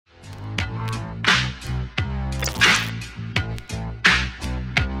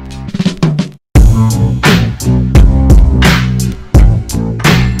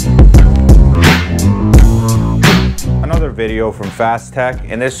video from Fast Tech.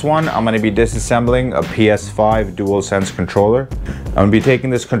 In this one, I'm going to be disassembling a PS5 DualSense controller. I'm going to be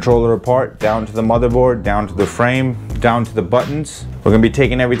taking this controller apart, down to the motherboard, down to the frame, down to the buttons. We're going to be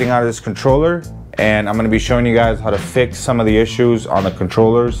taking everything out of this controller, and I'm going to be showing you guys how to fix some of the issues on the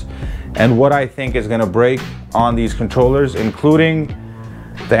controllers and what I think is going to break on these controllers, including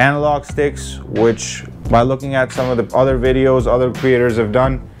the analog sticks, which by looking at some of the other videos other creators have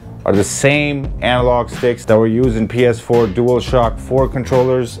done are the same analog sticks that were used in PS4 DualShock 4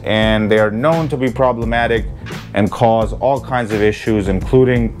 controllers, and they are known to be problematic and cause all kinds of issues,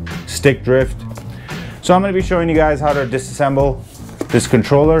 including stick drift. So I'm going to be showing you guys how to disassemble this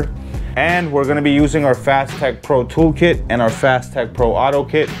controller, and we're going to be using our Fast Tech Pro Toolkit and our Fast Tech Pro Auto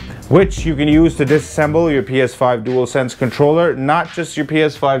Kit, which you can use to disassemble your PS5 DualSense controller. Not just your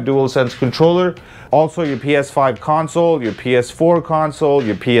PS5 DualSense controller, also your PS5 console, your PS4 console,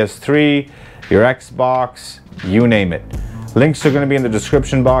 your PS3, your Xbox, you name it. Links are going to be in the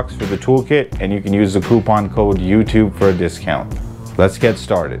description box for the toolkit, and you can use the coupon code YouTube for a discount. Let's get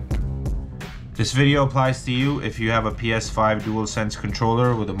started. This video applies to you if you have a PS5 DualSense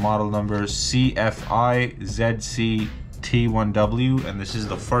controller with a model number CFI-ZCT1W, and this is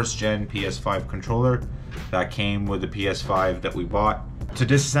the first gen PS5 controller that came with the PS5 that we bought. To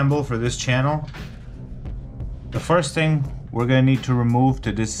disassemble for this channel, the first thing we're going to need to remove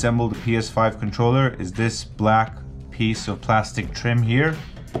to disassemble the PS5 controller is this black piece of plastic trim here,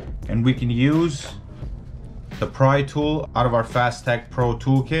 and we can use the pry tool out of our Fast Tech Pro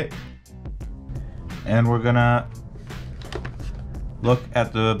Toolkit, and we're gonna look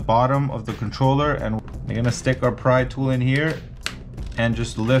at the bottom of the controller, and we're gonna stick our pry tool in here and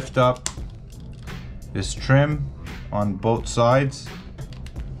just lift up this trim on both sides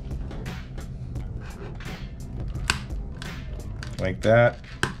like that,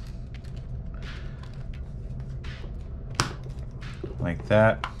 like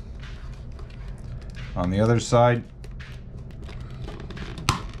that. On the other side,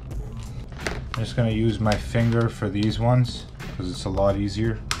 I'm just going to use my finger for these ones because it's a lot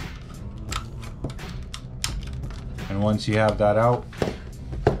easier. And once you have that out,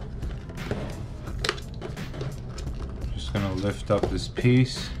 just going to lift up this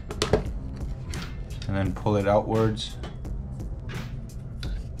piece and then pull it outwards.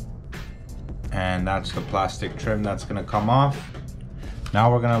 And that's the plastic trim that's going to come off.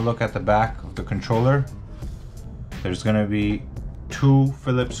 Now we're going to look at the back of the controller. There's going to be 2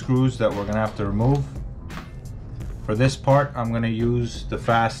 Phillips screws that we're going to have to remove. For this part, I'm going to use the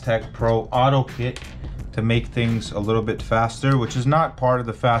Fast Tech Pro Auto Kit to make things a little bit faster, which is not part of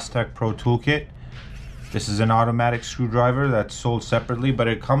the Fast Tech Pro Toolkit. This is an automatic screwdriver that's sold separately, but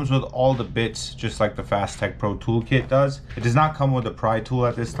it comes with all the bits just like the Fast Tech Pro Toolkit does. It does not come with a pry tool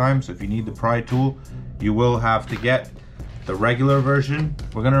at this time, so if you need the pry tool, you will have to get the regular version.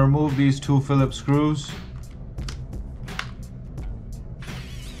 We're going to remove these 2 Phillips screws.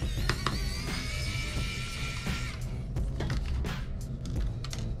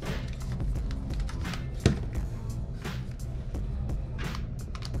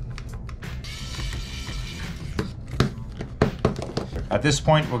 At this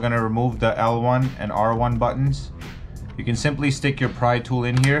point, we're going to remove the L1 and R1 buttons. You can simply stick your pry tool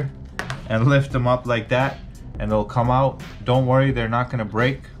in here and lift them up like that, and they'll come out. Don't worry, they're not going to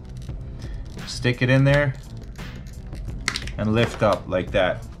break. Stick it in there and lift up like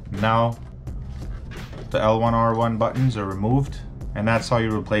that. Now the L1, R1 buttons are removed, and that's how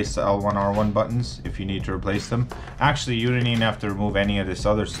you replace the L1, R1 buttons if you need to replace them. Actually, you didn't even have to remove any of this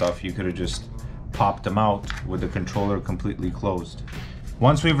other stuff. You could have just popped them out with the controller completely closed.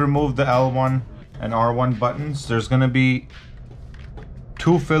 Once we've removed the L1 and R1 buttons, there's going to be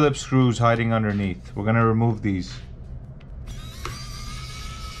 2 Phillips screws hiding underneath. We're going to remove these.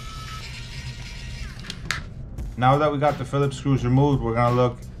 Now that we got the Phillips screws removed, we're going to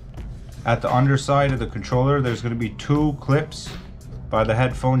look at the underside of the controller. There's going to be 2 clips by the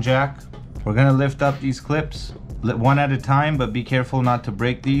headphone jack. We're going to lift up these clips one at a time, but be careful not to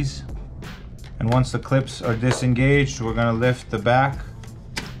break these. And once the clips are disengaged, we're going to lift the back,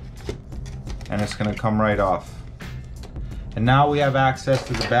 and it's going to come right off. And now we have access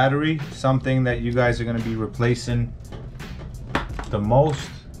to the battery, something that you guys are going to be replacing the most,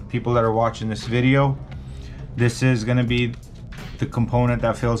 people that are watching this video. This is going to be the component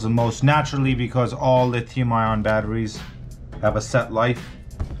that fails the most naturally, because all lithium-ion batteries have a set life,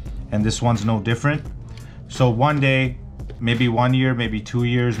 and this one's no different. So one day, maybe 1 year, maybe 2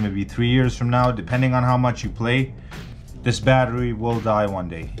 years, maybe 3 years from now, depending on how much you play, this battery will die one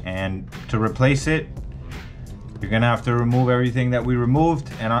day. And to replace it, you're gonna have to remove everything that we removed,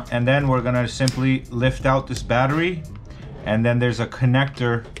 and then we're gonna simply lift out this battery And then there's a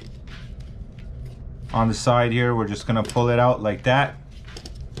connector on the side here. We're just gonna pull it out like that.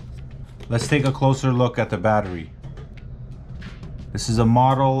 Let's take a closer look at the battery. This is a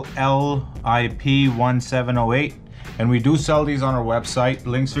model LIP1708, and we do sell these on our website.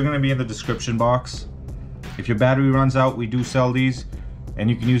 Links are gonna be in the description box. If your battery runs out, we do sell these, and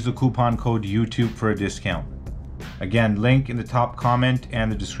you can use the coupon code YouTube for a discount. Again, link in the top comment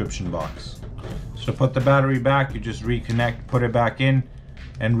and the description box. So to put the battery back, you just reconnect, put it back in,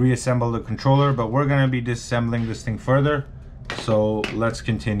 and reassemble the controller, but we're gonna be disassembling this thing further, so let's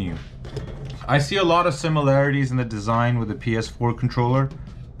continue. I see a lot of similarities in the design with the PS4 controller.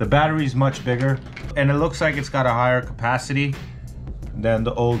 The battery's much bigger, and it looks like it's got a higher capacity than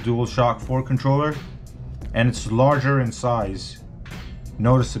the old DualShock 4 controller, and it's larger in size,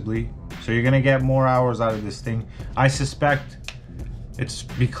 noticeably, so you're gonna get more hours out of this thing. I suspect it's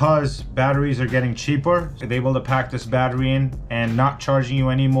because batteries are getting cheaper. They're able to pack this battery in and not charging you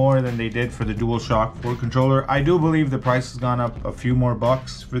any more than they did for the DualShock 4 controller. I do believe the price has gone up a few more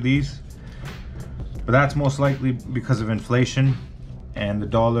bucks for these, but that's most likely because of inflation, and the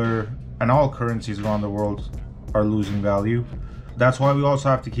dollar and all currencies around the world are losing value. That's why we also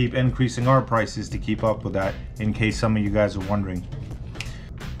have to keep increasing our prices to keep up with that, in case some of you guys are wondering.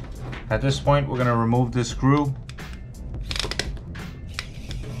 At this point, we're gonna remove this screw.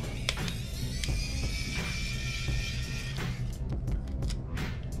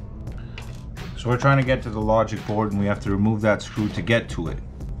 So we're trying to get to the logic board, and we have to remove that screw to get to it.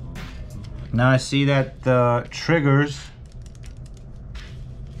 Now I see that the triggers,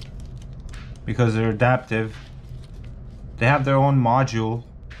 because they're adaptive, they have their own module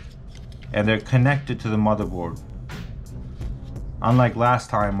and they're connected to the motherboard. Unlike last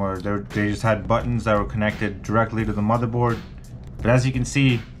time where they just had buttons that were connected directly to the motherboard. But as you can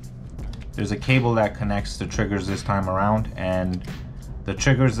see, there's a cable that connects the triggers this time around, and the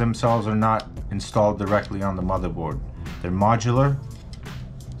triggers themselves are not installed directly on the motherboard. They're modular.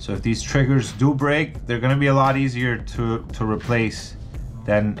 So if these triggers do break, they're gonna be a lot easier to replace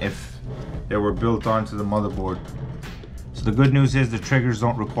than if they were built onto the motherboard. So the good news is the triggers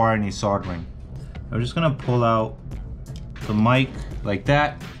don't require any soldering. I'm just gonna pull out the mic like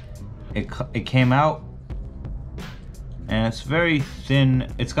that. It came out, and it's very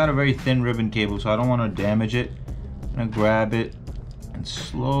thin. It's got a very thin ribbon cable, so I don't want to damage it. I'm gonna grab it and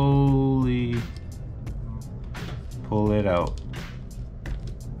slowly pull it out.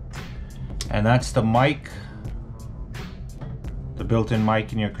 And that's the mic, the built-in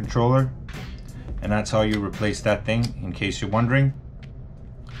mic in your controller. And that's how you replace that thing, in case you're wondering.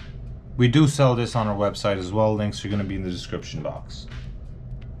 We do sell this on our website as well. Links are going to be in the description box.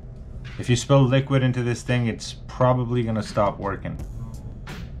 If you spill liquid into this thing, it's probably going to stop working.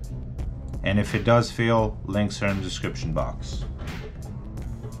 And if it does fail, links are in the description box.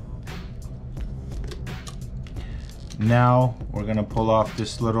 Now we're going to pull off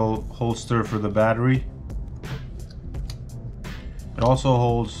this little holster for the battery. It also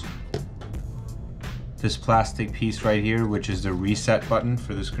holds this plastic piece right here, which is the reset button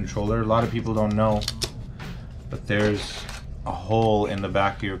for this controller. A lot of people don't know, but there's a hole in the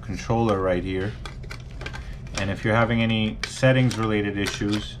back of your controller right here. And if you're having any settings related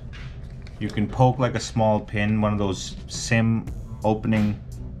issues, you can poke like a small pin, one of those SIM opening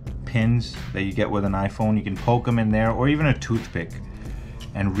pins that you get with an iPhone. You can poke them in there, or even a toothpick,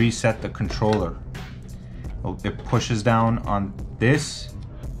 and reset the controller. It pushes down on this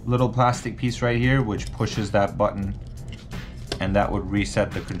little plastic piece right here, which pushes that button, and that would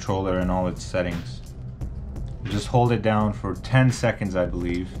reset the controller in all its settings. You just hold it down for 10 seconds, I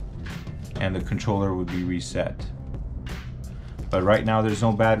believe, and the controller would be reset. But right now there's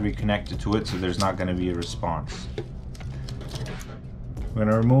no battery connected to it, so there's not going to be a response. We're going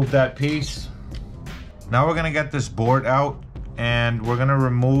to remove that piece. Now we're going to get this board out, and we're going to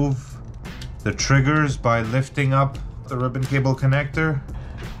remove the triggers by lifting up the ribbon cable connector.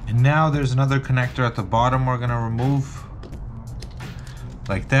 And now there's another connector at the bottom we're gonna remove,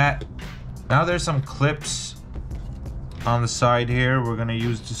 like that. Now there's some clips on the side here. We're gonna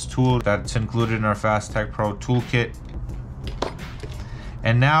use this tool that's included in our Fast Tech Pro toolkit.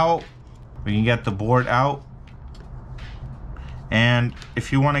 And now we can get the board out. And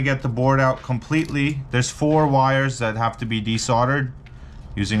if you want to get the board out completely, there's 4 wires that have to be desoldered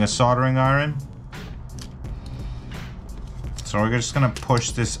using a soldering iron. So we're just gonna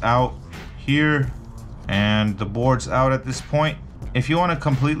push this out here, and the board's out at this point. If you want to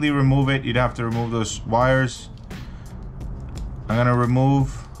completely remove it, you'd have to remove those wires. I'm gonna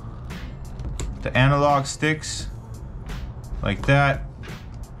remove the analog sticks like that.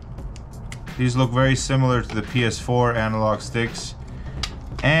 These look very similar to the PS4 analog sticks,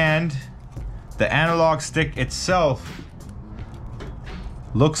 and the analog stick itself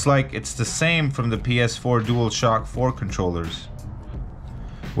looks like it's the same from the PS4 DualShock 4 controllers,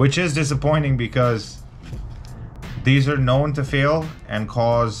 which is disappointing because these are known to fail and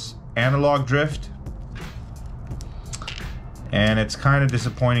cause analog drift, and it's kind of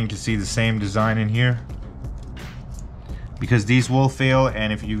disappointing to see the same design in here, because these will fail,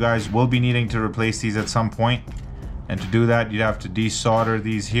 and if you guys will be needing to replace these at some point, and to do that you'd have to desolder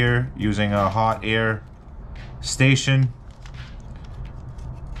these here using a hot air station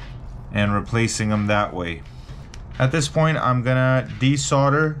and replacing them that way. At this point I'm gonna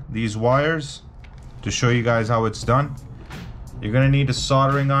desolder these wires to show you guys how it's done. You're gonna need a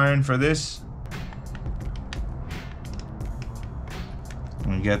soldering iron for this.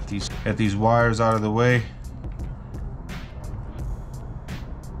 And get these wires out of the way.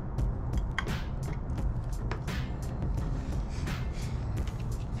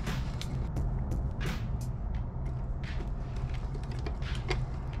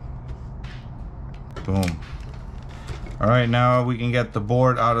 Boom. All right, now we can get the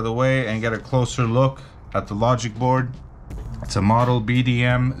board out of the way and get a closer look at the logic board. It's a model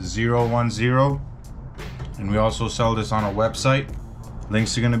BDM010, and we also sell this on our website.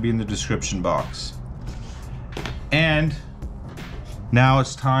 Links are gonna be in the description box. And now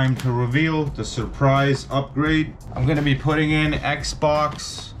it's time to reveal the surprise upgrade. I'm gonna be putting in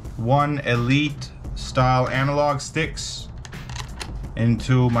Xbox One Elite style analog sticks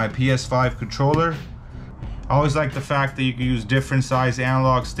into my PS5 controller. I always like the fact that you can use different size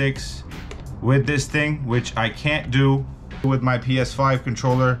analog sticks with this thing, which I can't do with my PS5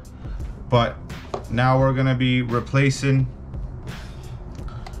 controller. But now we're gonna be replacing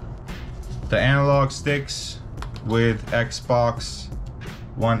the analog sticks with Xbox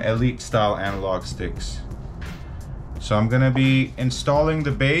One Elite style analog sticks. So I'm gonna be installing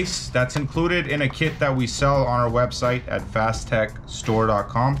the base that's included in a kit that we sell on our website at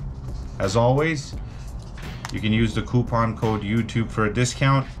fasttechstore.com. As always, you can use the coupon code YouTube for a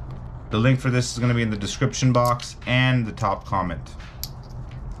discount. The link for this is going to be in the description box and the top comment.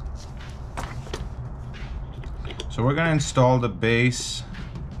 So we're going to install the base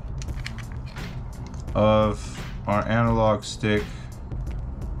of our analog stick,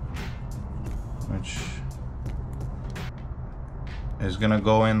 which is going to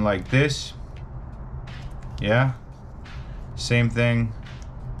go in like this. Yeah, same thing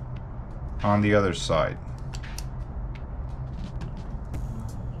on the other side.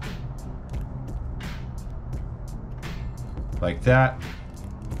 Like that.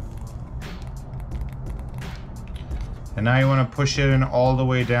 And now you want to push it in all the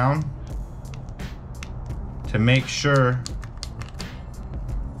way down to make sure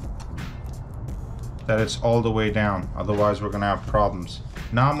that it's all the way down. Otherwise we're going to have problems.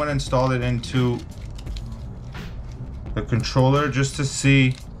 Now I'm going to install it into the controller just to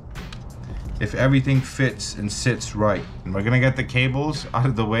see if everything fits and sits right. And we're going to get the cables out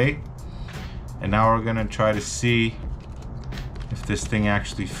of the way. And now we're going to try to see if this thing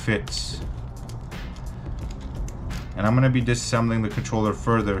actually fits. And I'm going to be disassembling the controller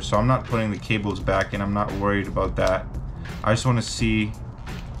further, so I'm not putting the cables back in. I'm not worried about that. I just want to see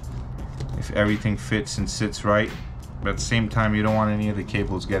if everything fits and sits right, but at the same time you don't want any of the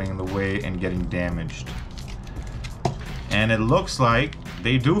cables getting in the way and getting damaged. And it looks like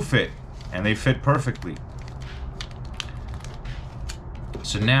they do fit, and they fit perfectly.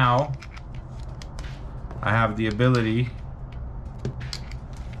 So now I have the ability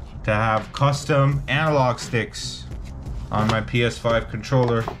to have custom analog sticks on my PS5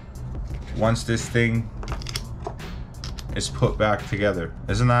 controller once this thing is put back together.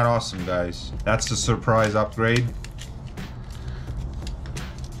 Isn't that awesome, guys? That's the surprise upgrade.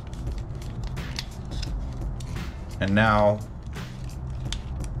 And now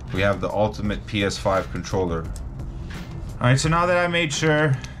we have the ultimate PS5 controller. Alright, so now that I made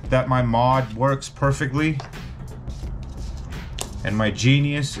sure that my mod works perfectly and my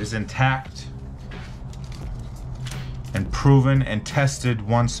genius is intact and proven and tested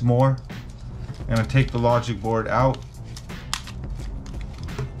once more, I'm gonna take the logic board out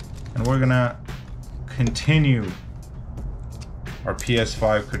and we're gonna continue our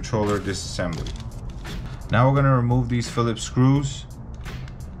PS5 controller disassembly. Now we're gonna remove these Phillips screws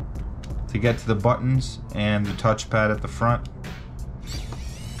to get to the buttons and the touchpad at the front.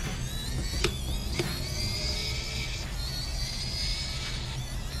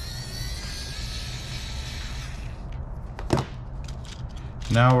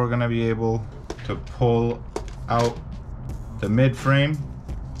 Now we're gonna be able to pull out the midframe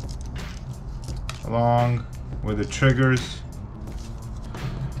along with the triggers.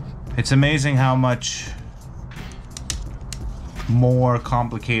 It's amazing how much more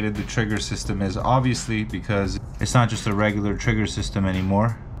complicated the trigger system is, obviously, because it's not just a regular trigger system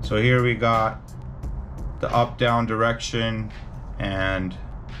anymore. So here we got the up down direction and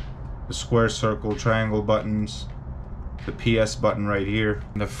the square, circle, triangle buttons, the PS button right here.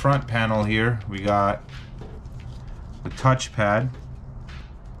 In the front panel here we got the touchpad,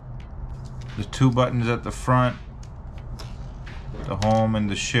 the two buttons at the front, the home and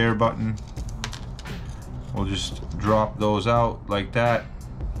the share button. We'll just drop those out like that.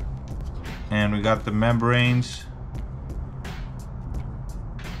 And we got the membranes.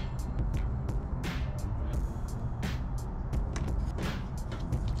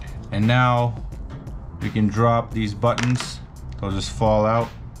 And now we can drop these buttons. They'll just fall out.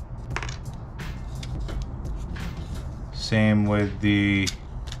 Same with the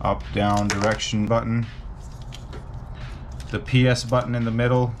up down direction button. The PS button in the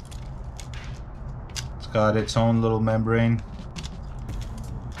middle, it's got its own little membrane,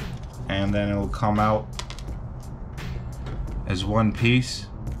 and then it'll come out as one piece.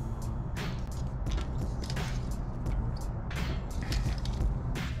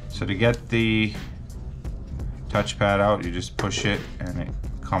 So to get the touchpad out, you just push it and it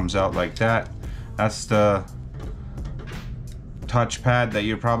comes out like that. That's the touchpad that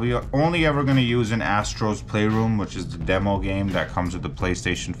you're probably only ever going to use in Astro's Playroom, which is the demo game that comes with the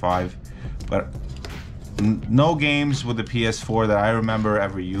PlayStation 5. But no games with the PS4 that I remember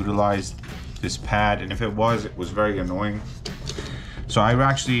ever utilized this pad, and if it was very annoying. So I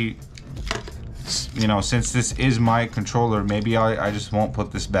actually, you know, since this is my controller, maybe I just won't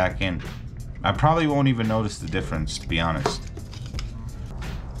put this back in. I probably won't even notice the difference, to be honest.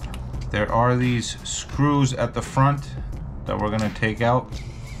 There are these screws at the front that we're gonna take out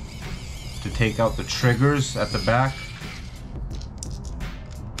to take out the triggers at the back.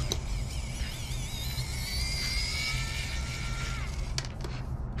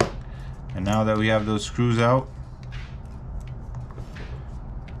 And now that we have those screws out,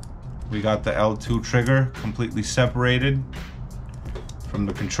 we got the L2 trigger completely separated from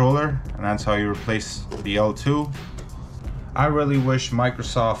the controller, and that's how you replace the L2. I really wish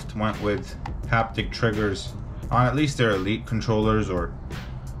Microsoft went with haptic triggers on at least their Elite controllers, or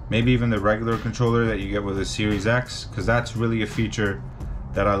maybe even the regular controller that you get with the Series X, because that's really a feature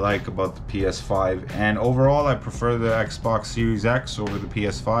that I like about the PS5. And overall, I prefer the Xbox Series X over the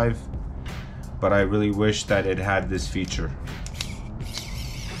PS5, but I really wish that it had this feature.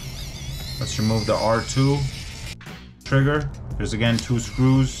 Let's remove the R2 trigger. There's again two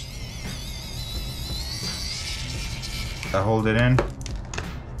screws that hold it in.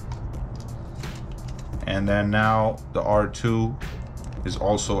 And then now the R2 is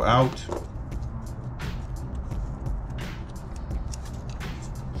also out.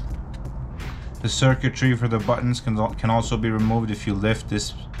 The circuitry for the buttons can also be removed if you lift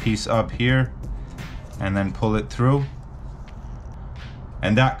this piece up here and then pull it through.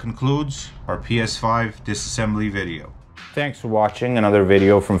 And that concludes our PS5 disassembly video. Thanks for watching another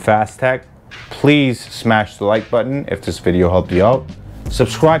video from Fast Tech. Please smash the like button if this video helped you out.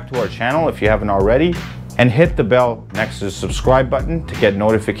 Subscribe to our channel if you haven't already, and hit the bell next to the subscribe button to get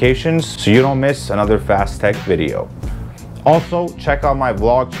notifications so you don't miss another Fast Tech video. Also, check out my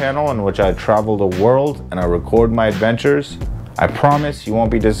vlog channel in which I travel the world and I record my adventures. I promise you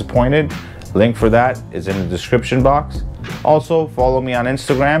won't be disappointed. Link for that is in the description box. Also, follow me on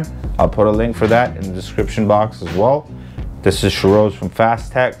Instagram. I'll put a link for that in the description box as well. This is Shiroz from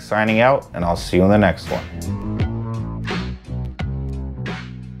Fast Tech signing out, and I'll see you in the next one.